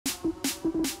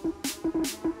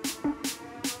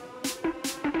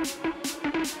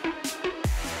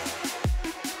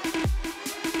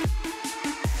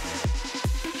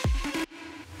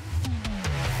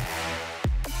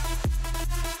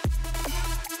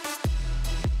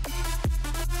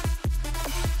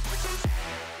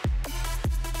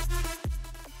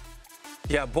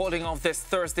Yeah, bowling off this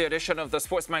Thursday edition of the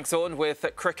SportsMax Zone with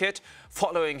cricket.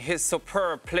 Following his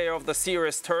superb Player of the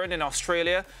Series turn in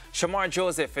Australia, Shamar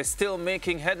Joseph is still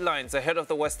making headlines ahead of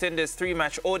the West Indies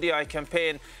three-match ODI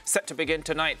campaign set to begin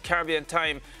tonight, Caribbean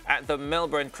time, at the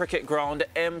Melbourne Cricket Ground.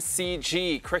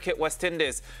 MCG Cricket West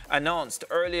Indies announced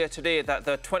earlier today that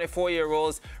the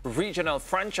 24-year-old's regional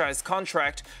franchise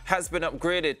contract has been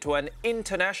upgraded to an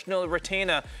international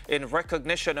retainer in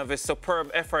recognition of his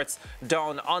superb efforts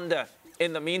down under.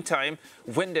 In the meantime,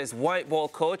 Windies white ball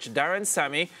coach Darren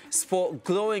Sammy spoke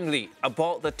glowingly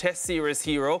about the Test Series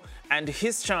hero and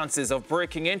his chances of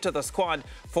breaking into the squad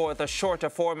for the shorter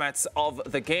formats of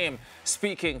the game.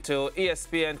 Speaking to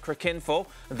ESPN Cricinfo,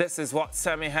 this is what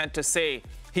Sammy had to say.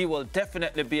 He will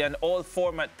definitely be an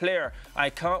all-format player.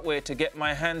 I can't wait to get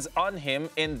my hands on him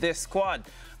in this squad.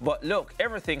 But look,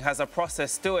 everything has a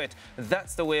process to it.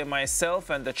 That's the way myself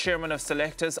and the chairman of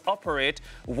selectors operate.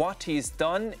 What he's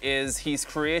done is he's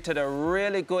created a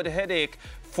really good headache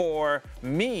for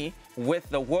me with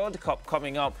the World Cup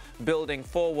coming up, building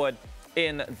forward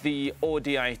in the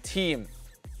ODI team.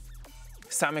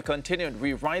 Sammy continued,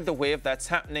 we ride the wave that's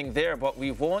happening there, but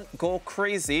we won't go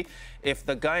crazy. If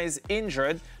the guy's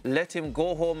injured, let him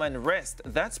go home and rest.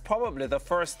 That's probably the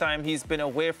first time he's been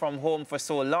away from home for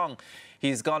so long.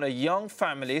 He's got a young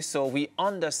family, so we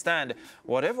understand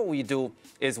whatever we do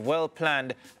is well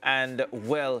planned and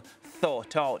well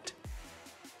thought out.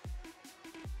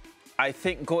 I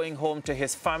think going home to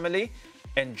his family,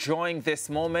 enjoying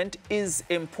this moment is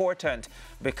important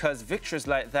because victories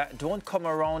like that don't come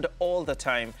around all the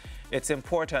time. It's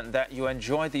important that you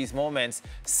enjoy these moments,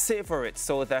 savor it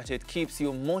so that it keeps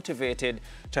you motivated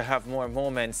to have more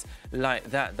moments like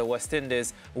that. The West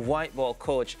Indies white ball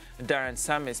coach Darren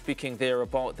Sammy speaking there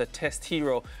about the Test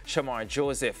hero Shamar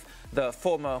Joseph. The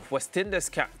former West Indies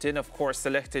captain, of course,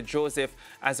 selected Joseph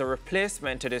as a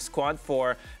replacement to the squad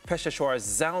for Peshawar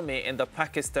Zalmi in the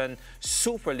Pakistan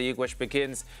Super League, which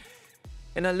begins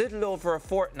in a little over a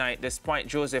fortnight, despite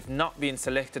Joseph not being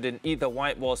selected in either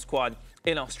white ball squad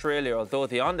in Australia, although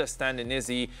the understanding is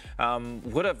he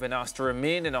would have been asked to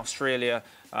remain in Australia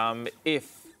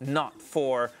if not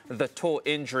for the toe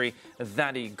injury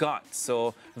that he got.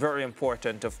 So very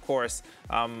important, of course.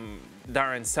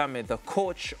 Darren Sammy, the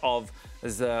coach of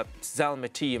the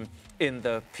Zalmi team in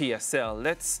the PSL.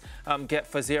 Let's get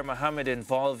Fazir Mohammed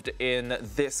involved in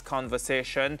this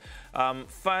conversation.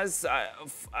 Faz,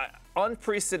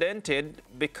 unprecedented,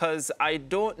 because I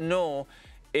don't know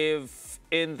if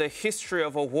in the history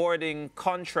of awarding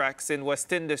contracts in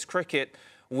West Indies cricket,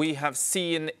 we have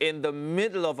seen in the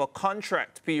middle of a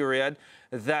contract period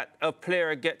that a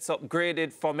player gets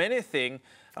upgraded from anything,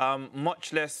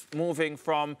 much less moving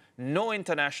from no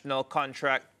international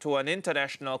contract to an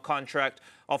international contract.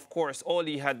 Of course, all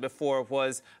he had before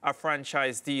was a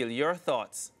franchise deal. Your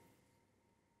thoughts?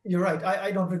 You're right.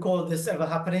 I don't recall this ever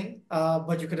happening,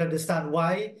 but you could understand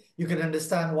why. You could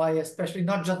understand why, especially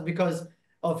not just because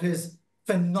of his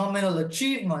phenomenal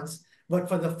achievements, but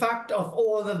for the fact of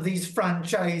all of these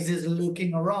franchises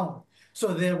looking around.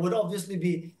 So there would obviously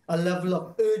be a level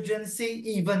of urgency,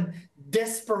 even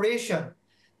desperation,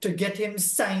 to get him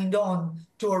signed on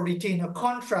to a retainer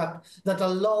contract that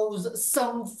allows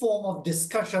some form of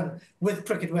discussion with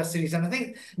Cricket West Indies. And I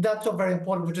think that's so very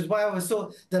important, which is why I was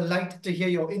so delighted to hear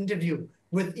your interview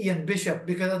with Ian Bishop,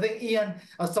 because I think Ian,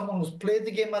 as someone who's played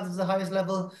the game at the highest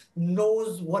level,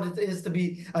 knows what it is to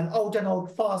be an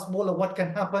out-and-out fast bowler, what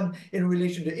can happen in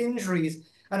relation to injuries.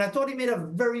 And I thought he made a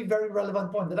very, very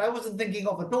relevant point that I wasn't thinking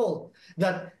of at all,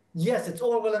 that yes, it's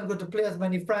all well and good to play as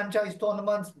many franchise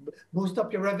tournaments, boost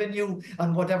up your revenue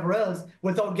and whatever else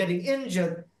without getting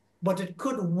injured, but it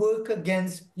could work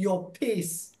against your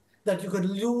pace, that you could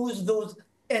lose those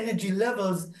energy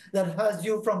levels that has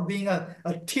you from being a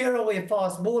tear-away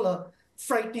fast bowler,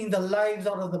 frightening the lives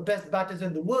out of the best batters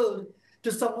in the world,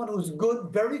 to someone who's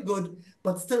good, very good,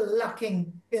 but still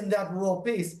lacking in that raw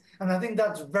pace. And I think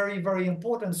that's very, very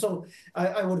important. So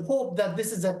I would hope that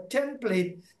this is a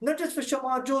template, not just for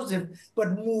Shamar Joseph,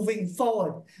 but moving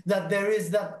forward, that there is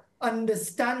that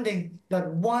understanding that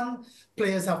one,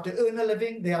 players have to earn a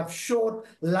living, they have short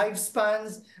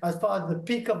lifespans as far as the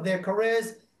peak of their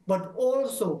careers, but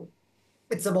also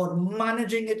it's about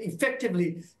managing it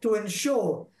effectively to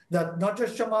ensure that not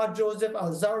just Shamar Joseph,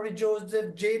 Alzari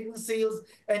Joseph, Jaden Seals,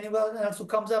 anyone else who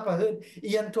comes up. I heard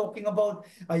Ian talking about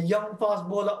a young fast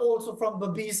bowler also from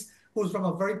Babis, who's from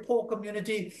a very poor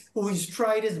community, who has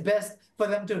tried his best for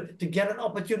them to get an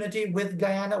opportunity with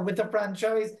Guyana, with a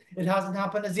franchise. It hasn't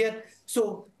happened as yet.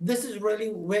 So this is really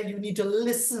where you need to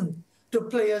listen to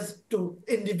players, to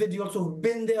individuals who've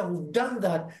been there, who've done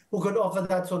that, who could offer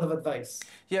that sort of advice.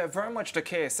 Yeah, very much the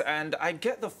case. And I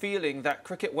get the feeling that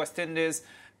Cricket West Indies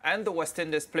and the West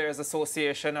Indies Players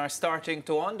Association are starting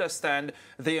to understand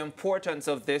the importance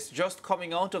of this, just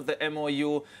coming out of the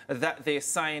MOU that they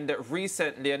signed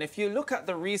recently. And if you look at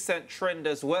the recent trend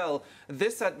as well,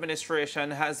 this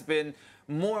administration has been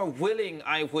more willing,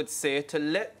 I would say, to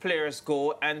let players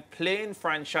go and play in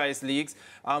franchise leagues.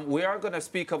 We are going to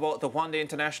speak about the One Day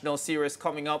International Series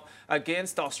coming up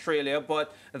against Australia,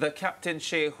 but the captain,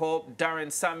 Shea Hope,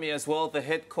 Darren Sammy as well, the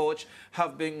head coach,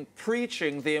 have been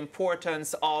preaching the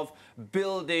importance of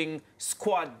building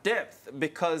squad depth,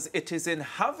 because it is in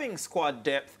having squad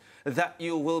depth that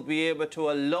you will be able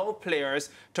to allow players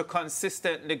to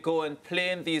consistently go and play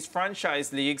in these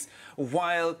franchise leagues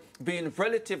while being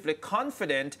relatively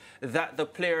confident that the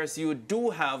players you do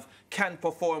have can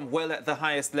perform well at the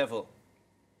highest level.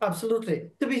 Absolutely.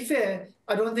 To be fair,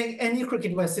 I don't think any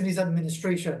Cricket West Indies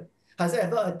administration has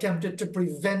ever attempted to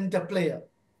prevent a player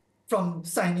from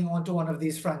signing on to one of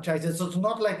these franchises. So it's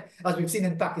not like, as we've seen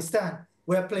in Pakistan,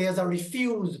 where players are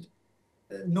refused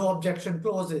no objection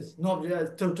clauses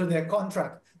to their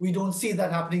contract. We don't see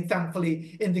that happening,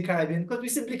 thankfully, in the Caribbean, because we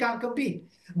simply can't compete.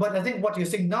 But I think what you're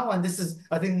saying now, and this is,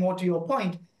 I think, more to your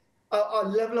point, a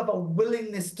level of a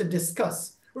willingness to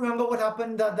discuss. Remember what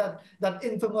happened, that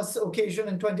infamous occasion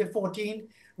in 2014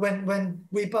 when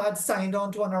WIPA had signed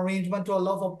on to an arrangement to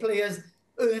allow for players'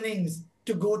 earnings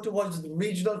to go towards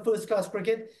regional first-class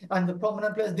cricket, and the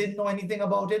prominent players didn't know anything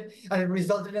about it, and it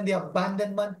resulted in the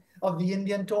abandonment of the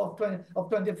Indian tour of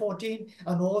 2014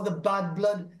 and all the bad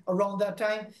blood around that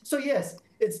time. So yes,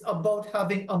 it's about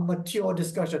having a mature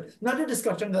discussion, not a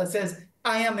discussion that says,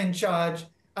 I am in charge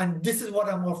and this is what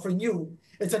I'm offering you.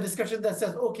 It's a discussion that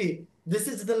says, okay, this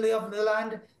is the lay of the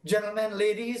land, gentlemen,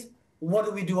 ladies, what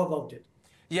do we do about it?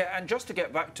 Yeah, and just to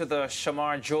get back to the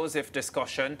Shamar Joseph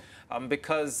discussion,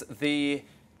 because the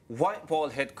white ball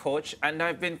head coach, and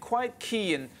I've been quite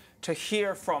keen to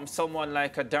hear from someone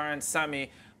like a Darren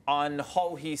Sammy on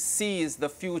how he sees the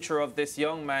future of this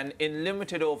young man in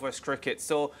limited overs cricket.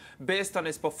 So based on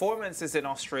his performances in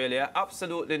Australia,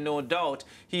 absolutely no doubt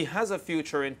he has a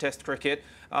future in Test cricket,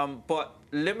 but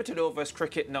limited overs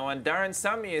cricket now. And Darren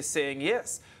Sammy is saying,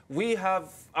 yes, we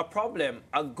have a problem,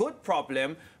 a good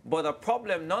problem, but a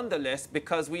problem nonetheless,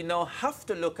 because we now have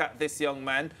to look at this young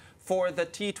man for the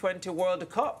T20 World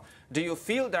Cup. Do you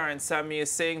feel Darren Sammy is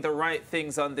saying the right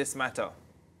things on this matter?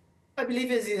 I believe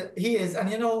he is. And,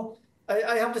 you know,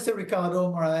 I have to say, Ricardo,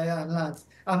 Mariah, and Lance,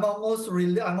 I'm almost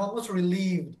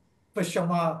relieved for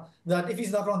Shamar that if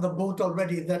he's not on the boat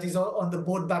already, that he's on the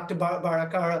boat back to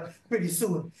Baracara pretty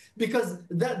soon. Because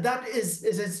that is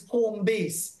his home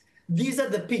base. These are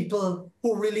the people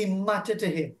who really matter to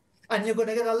him. And you're going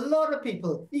to get a lot of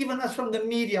people, even us from the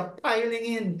media, piling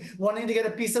in, wanting to get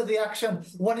a piece of the action,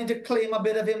 wanting to claim a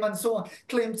bit of him and so on,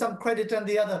 claim some credit and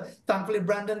the other. Thankfully,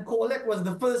 Brandon Kolek was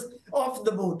the first off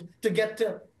the boat to get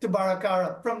to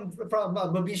Baracara from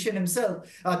Babishan himself,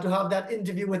 to have that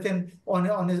interview with him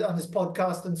on his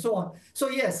podcast and so on. So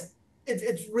yes,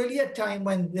 it's really a time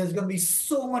when there's going to be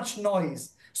so much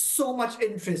noise, so much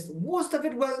interest, most of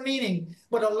it well-meaning,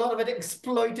 but a lot of it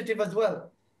exploitative as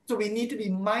well. So we need to be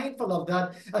mindful of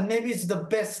that. And maybe it's the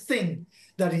best thing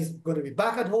that he's going to be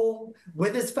back at home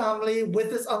with his family, with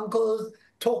his uncles,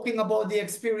 talking about the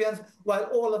experience while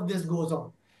all of this goes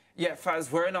on. Yeah,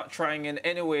 Faz, we're not trying in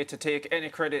any way to take any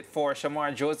credit for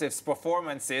Shamar Joseph's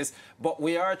performances, but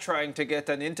we are trying to get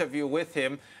an interview with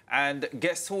him. And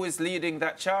guess who is leading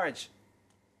that charge?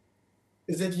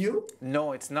 Is it you?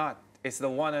 No, it's not. It's the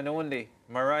one and only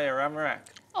Mariah Ramarak.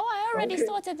 Oh, I already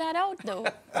sorted that out, though.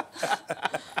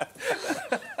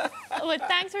 But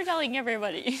thanks for telling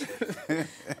everybody.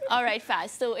 All right, Faz.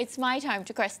 So it's my time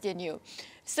to question you.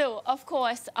 So, of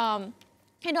course,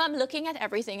 you know, I'm looking at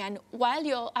everything. And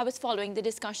while I was following the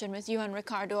discussion with you and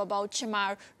Ricardo about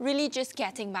Shamar really just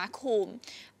getting back home,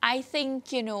 I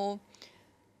think, you know,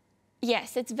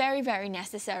 yes, it's very, very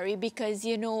necessary because,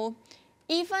 you know,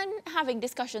 even having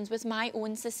discussions with my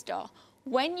own sister,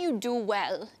 when you do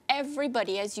well,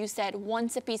 everybody, as you said,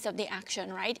 wants a piece of the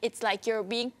action, right? It's like you're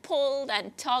being pulled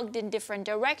and tugged in different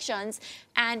directions,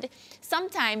 and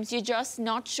sometimes you're just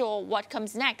not sure what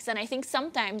comes next. And I think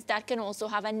sometimes that can also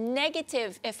have a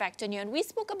negative effect on you. And we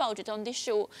spoke about it on this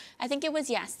show, I think it was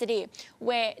yesterday,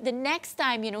 where the next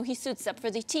time, you know, he suits up for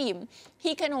the team,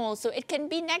 it can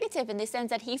be negative in the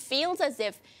sense that he feels as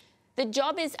if the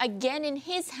job is again in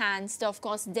his hands to, of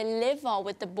course, deliver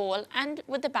with the ball and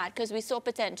with the bat, because we saw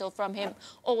potential from him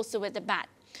also with the bat.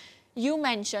 You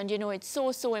mentioned, you know, it's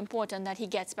so important that he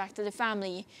gets back to the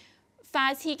family.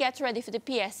 As he gets ready for the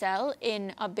PSL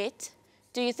in a bit,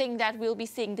 do you think that we'll be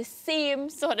seeing the same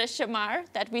sort of Shamar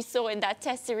that we saw in that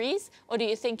test series? Or do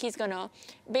you think he's going to,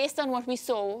 based on what we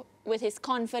saw with his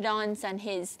confidence and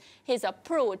his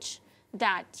approach,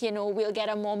 that, you know, we'll get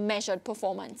a more measured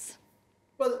performance?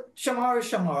 Well, Shamar is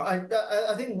Shamar.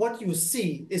 I think what you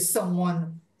see is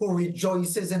someone who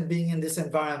rejoices in being in this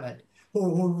environment,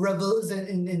 who revels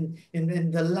in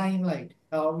the limelight.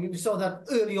 We saw that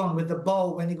early on with the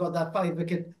Bow when he got that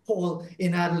 5-wicket haul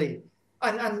in Adelaide.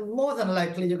 And more than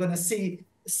likely, you're going to see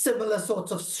similar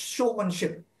sorts of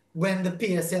showmanship when the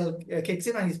PSL kicks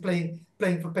in and he's playing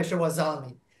for Peshawar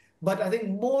Zalmi. But I think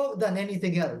more than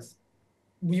anything else,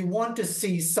 we want to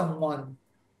see someone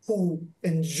who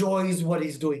enjoys what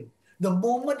he's doing. The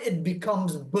moment it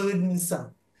becomes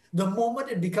burdensome, the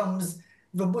moment it becomes,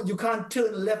 you can't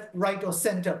turn left, right, or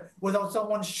center without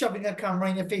someone shoving a camera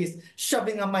in your face,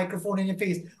 shoving a microphone in your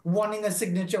face, wanting a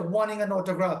signature, wanting an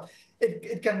autograph.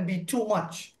 It can be too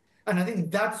much. And I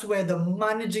think that's where the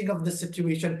managing of the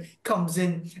situation comes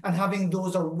in and having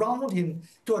those around him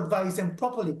to advise him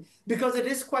properly. Because it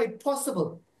is quite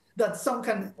possible that some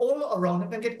can, all around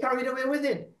him, can get carried away with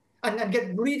it and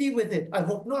get greedy with it. I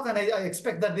hope not, and I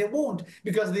expect that they won't,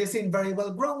 because they seem very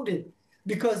well grounded.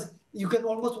 Because you can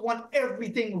almost want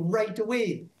everything right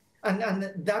away.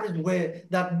 And that is where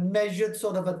that measured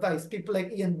sort of advice, people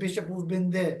like Ian Bishop who've been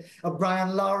there,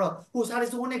 Brian Lara, who's had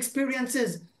his own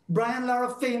experiences. Brian Lara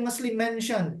famously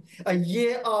mentioned a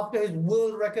year after his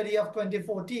world record year of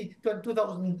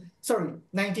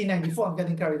 1994, I'm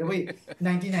getting carried away,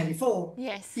 1994,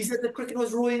 yes. He said that cricket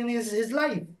was ruining his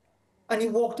life. And he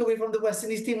walked away from the West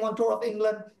Indies team on tour of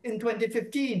England in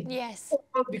 2015. Yes.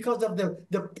 All because of the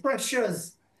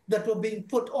pressures that were being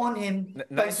put on him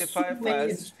by so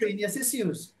many extraneous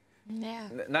issues. Yeah.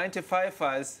 95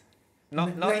 was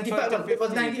not 95, it was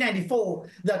 1994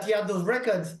 that he had those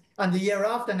records, and the year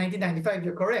after, 1995,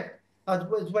 you're correct,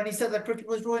 was when he said that cricket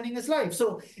was ruining his life.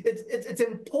 So it's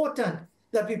important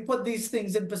that we put these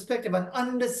things in perspective and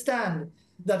understand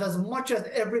that as much as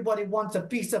everybody wants a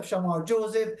piece of Shamar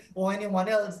Joseph or anyone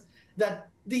else, that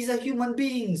these are human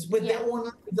beings with their own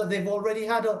lives that they've already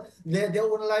had, their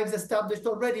own lives established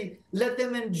already. Let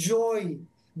them enjoy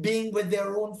being with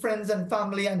their own friends and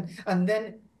family and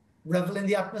then revel in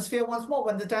the atmosphere once more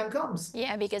when the time comes.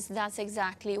 Yeah, because that's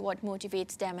exactly what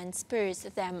motivates them and spurs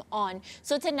them on.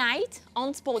 So tonight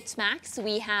on SportsMax,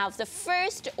 we have the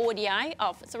first ODI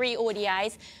of 3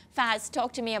 ODIs. Faz,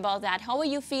 talk to me about that. How are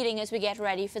you feeling as we get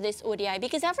ready for this ODI?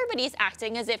 Because everybody is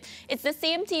acting as if it's the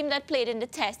same team that played in the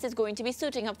test is going to be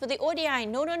suiting up for the ODI.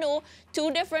 No, no, no.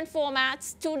 2 different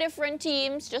formats, 2 different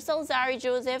teams. Just Shamar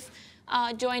Joseph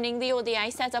joining the ODI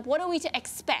setup. What are we to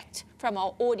expect from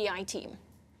our ODI team?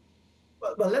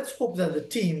 Well, let's hope that the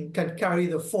team can carry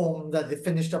the form that they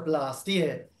finished up last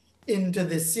year into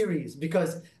this series.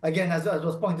 Because, again, as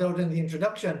was pointed out in the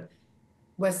introduction,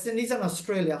 West Indies and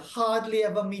Australia hardly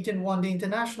ever meet in one-day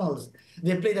internationals.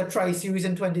 They played a tri-series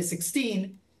in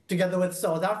 2016 together with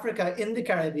South Africa in the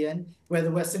Caribbean, where the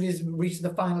West Indies reached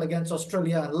the final against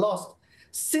Australia and lost.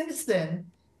 Since then,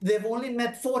 they've only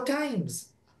met 4 times.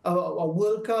 A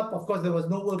World Cup, of course, there was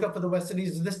no World Cup for the West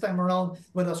Indies this time around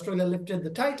when Australia lifted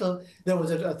the title. There was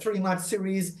a 3-match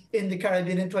series in the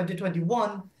Caribbean in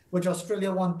 2021, which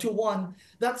Australia won 2-1.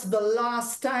 That's the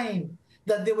last time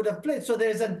that they would have played. So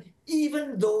there's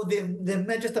even though they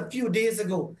met just a few days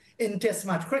ago in Test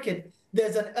match cricket,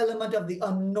 there's an element of the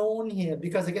unknown here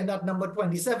because, again, that number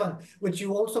 27, which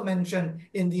you also mentioned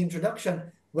in the introduction,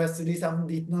 West Indies haven't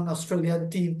beaten an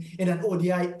Australian team in an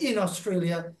ODI in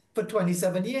Australia for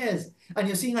 27 years. And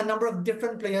you're seeing a number of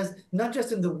different players, not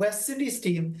just in the West Indies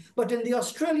team, but in the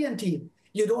Australian team.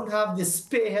 You don't have the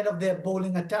spearhead of their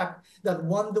bowling attack that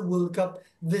won the World Cup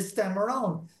this time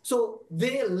around. So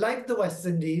they, like the West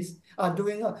Indies, are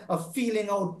doing a feeling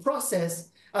out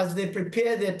process as they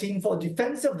prepare their team for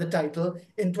defense of the title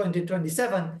in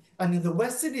 2027. And in the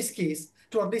West Indies case,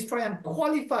 to at least try and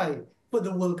qualify for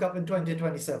the World Cup in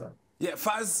 2027. Yeah,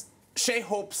 Faz, Shai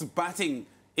Hope's batting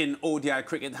in ODI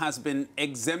cricket has been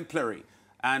exemplary.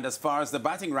 And as far as the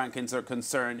batting rankings are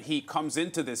concerned, he comes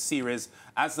into this series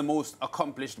as the most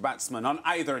accomplished batsman on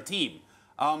either team.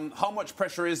 How much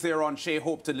pressure is there on Shai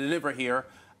Hope to deliver here?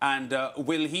 And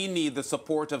will he need the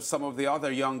support of some of the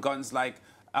other young guns like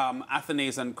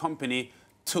Athenaeus and company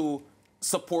to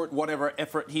support whatever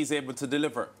effort he's able to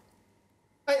deliver?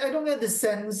 I don't get the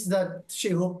sense that Shai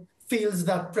Hope feels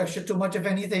that pressure too much. If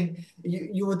anything,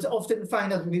 you would often find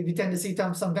that we tend to see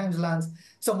sometimes, Lance,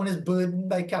 someone is burdened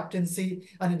by captaincy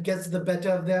and it gets the better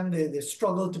of them. They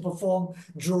struggle to perform.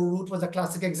 Joe Root was a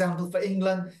classic example for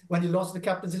England when he lost the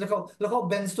captaincy. Look how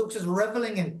Ben Stokes is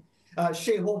reveling in.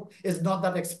 Shea Hope is not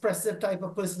that expressive type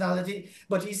of personality,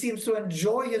 but he seems to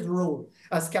enjoy his role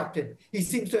as captain. He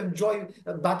seems to enjoy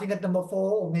batting at number 4,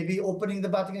 or maybe opening the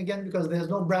batting again, because there's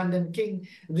no Brandon King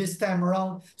this time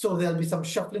around. So there'll be some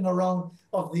shuffling around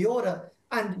of the order.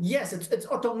 And yes, it's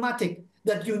automatic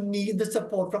that you need the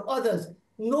support from others.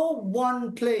 No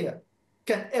one player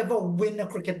can ever win a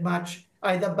cricket match,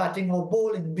 either batting or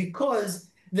bowling, because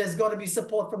there's got to be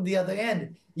support from the other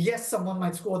end. Yes, someone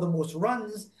might score the most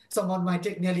runs, someone might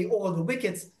take nearly all the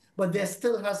wickets, but there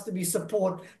still has to be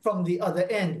support from the other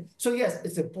end. So yes,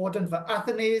 it's important for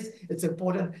Athenaeus. It's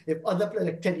important if other players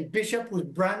like Teddy Bishop, who's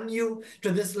brand new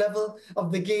to this level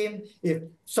of the game, if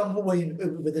some who were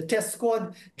with the test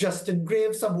squad, Justin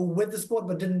Graves, some who were with the squad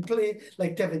but didn't play,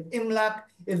 like Tevin Imlach,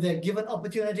 if they're given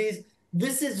opportunities,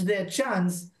 this is their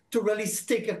chance to really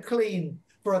stake a claim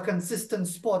for a consistent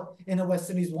spot in a West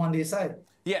Indies one-day side.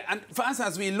 Yeah, and Faz,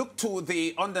 as we look to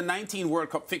the Under-19 World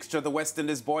Cup fixture the West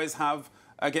Indies boys have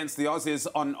against the Aussies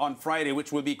on Friday,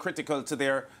 which will be critical to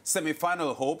their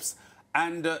semi-final hopes,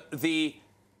 and the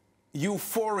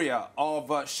euphoria of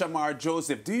Shamar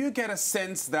Joseph, do you get a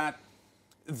sense that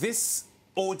this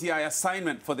ODI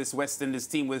assignment for this West Indies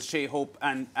team with Shea Hope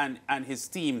and his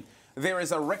team, there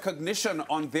is a recognition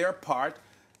on their part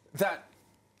that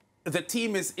the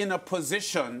team is in a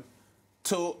position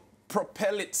to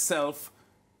propel itself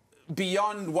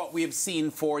beyond what we've seen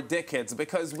for decades,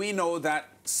 because we know that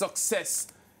success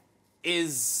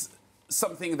is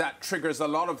something that triggers a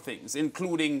lot of things,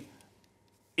 including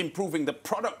improving the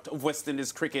product of West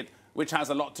Indies cricket, which has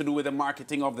a lot to do with the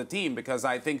marketing of the team, because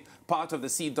I think part of the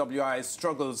CWI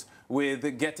struggles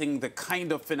with getting the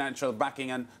kind of financial backing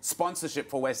and sponsorship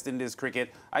for West Indies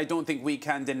cricket. I don't think we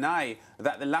can deny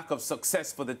that the lack of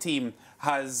success for the team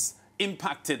has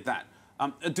impacted that.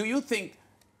 Do you think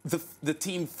the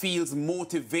team feels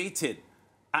motivated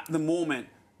at the moment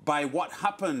by what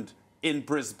happened in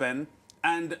Brisbane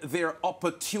and their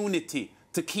opportunity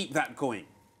to keep that going?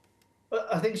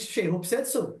 I think Shea Hope said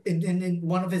so in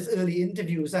one of his early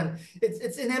interviews, and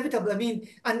it's inevitable. I mean,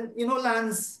 and you know,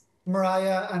 Lance,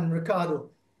 Mariah, and Ricardo,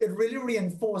 it really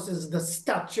reinforces the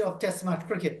stature of Test match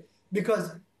cricket,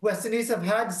 because West Indies have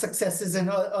had successes in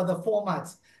other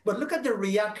formats, but look at the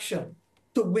reaction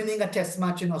to winning a Test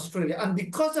match in Australia, and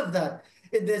because of that,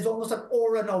 there's almost an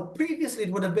aura now. Previously,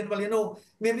 it would have been, well, you know,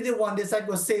 maybe the one-day side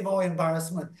will save our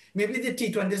embarrassment. Maybe the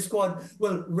T20 squad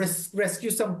will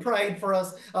rescue some pride for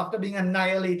us after being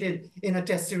annihilated in a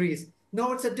Test series.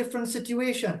 Now it's a different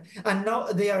situation. And now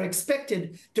they are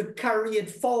expected to carry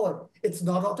it forward. It's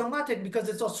not automatic, because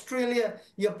it's Australia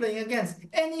you're playing against.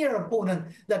 Any opponent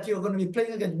that you're going to be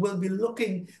playing against will be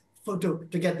looking to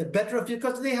get the better of you,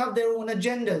 because they have their own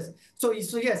agendas. So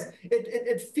yes,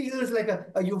 it feels like a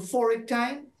euphoric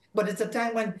time, but it's a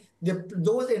time when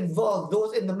those involved,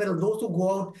 those in the middle, those who go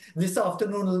out this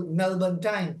afternoon Melbourne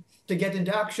time to get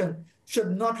into action,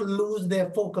 should not lose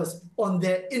their focus on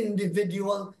their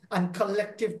individual and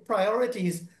collective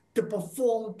priorities to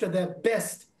perform to their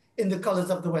best in the colours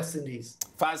of the West Indies.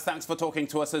 Faz, thanks for talking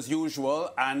to us as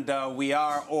usual. And we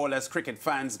are all, as cricket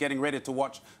fans, getting ready to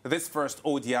watch this first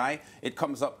ODI. It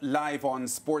comes up live on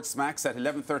SportsMax at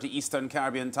 11:30 Eastern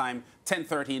Caribbean time,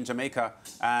 10:30 in Jamaica.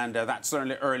 And that's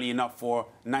certainly early enough for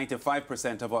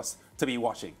 95% of us to be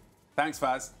watching. Thanks,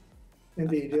 Faz.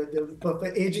 Indeed. For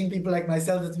aging people like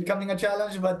myself, it's becoming a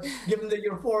challenge, but given the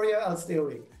euphoria, I'll stay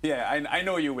awake. Yeah, I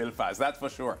know you will, Faz, that's for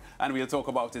sure. And we'll talk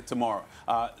about it tomorrow.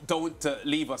 Don't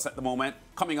leave us at the moment.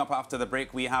 Coming up after the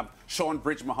break, we have Sean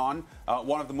Bridge-Mahon,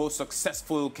 one of the most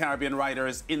successful Caribbean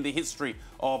riders in the history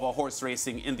of horse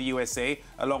racing in the USA,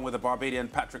 along with the Barbadian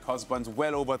Patrick Husbands,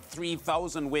 well over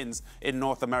 3,000 wins in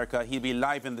North America. He'll be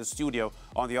live in the studio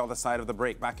on the other side of the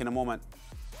break. Back in a moment.